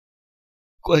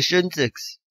Question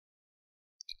 6.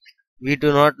 We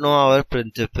do not know our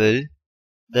principal.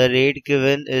 The rate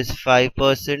given is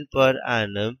 5% per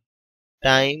annum.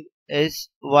 Time is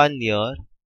 1 year.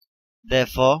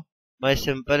 Therefore, my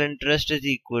simple interest is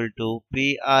equal to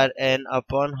PRN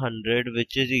upon 100,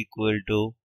 which is equal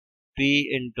to P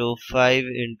into 5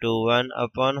 into 1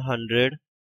 upon 100,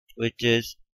 which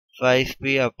is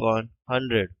 5P upon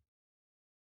 100.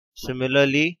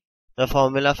 Similarly, the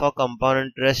formula for compound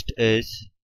interest is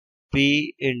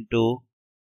P into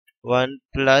 1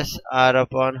 plus R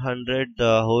upon 100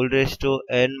 the whole raised to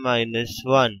n minus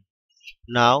 1.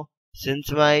 Now,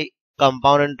 since my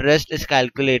compound interest is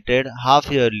calculated half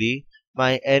yearly,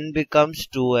 my n becomes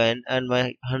 2n and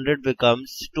my 100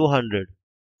 becomes 200.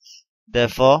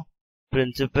 Therefore,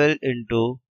 principal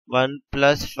into 1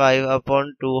 plus 5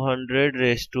 upon 200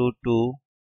 raised to 2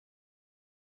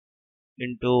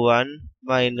 into 1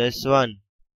 minus 1.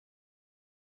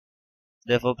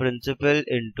 Therefore, principal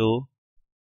into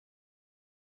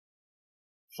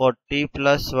 40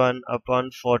 plus 1 upon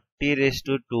 40 raised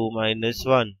to 2 minus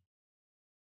 1,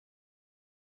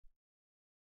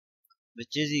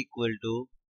 which is equal to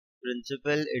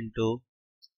principal into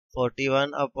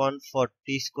 41 upon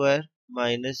 40 square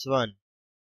minus 1,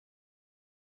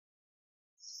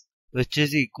 which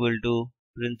is equal to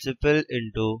principal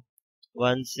into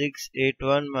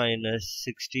 1681 minus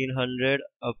 1600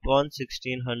 upon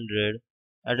 1600.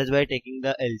 That is, by taking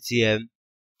the LCM,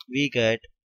 we get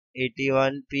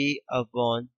 81p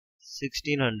upon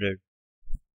 1600.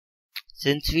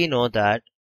 Since we know that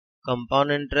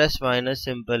compound interest minus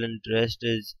simple interest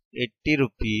is 80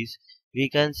 rupees,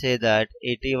 we can say that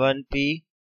 81p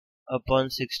upon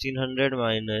 1600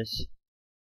 minus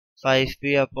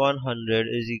 5p upon 100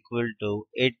 is equal to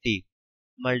 80.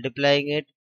 Multiplying it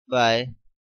by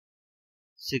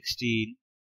 16,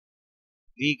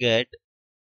 we get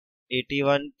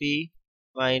 81p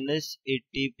minus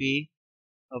 80p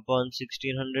upon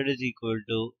 1600 is equal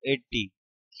to 80.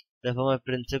 Therefore, my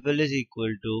principal is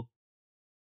equal to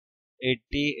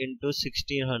 80 into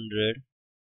 1600.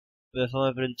 Therefore,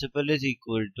 my principal is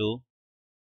equal to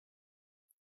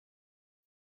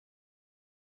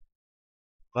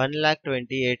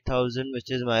 1,28,000, which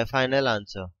is my final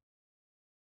answer.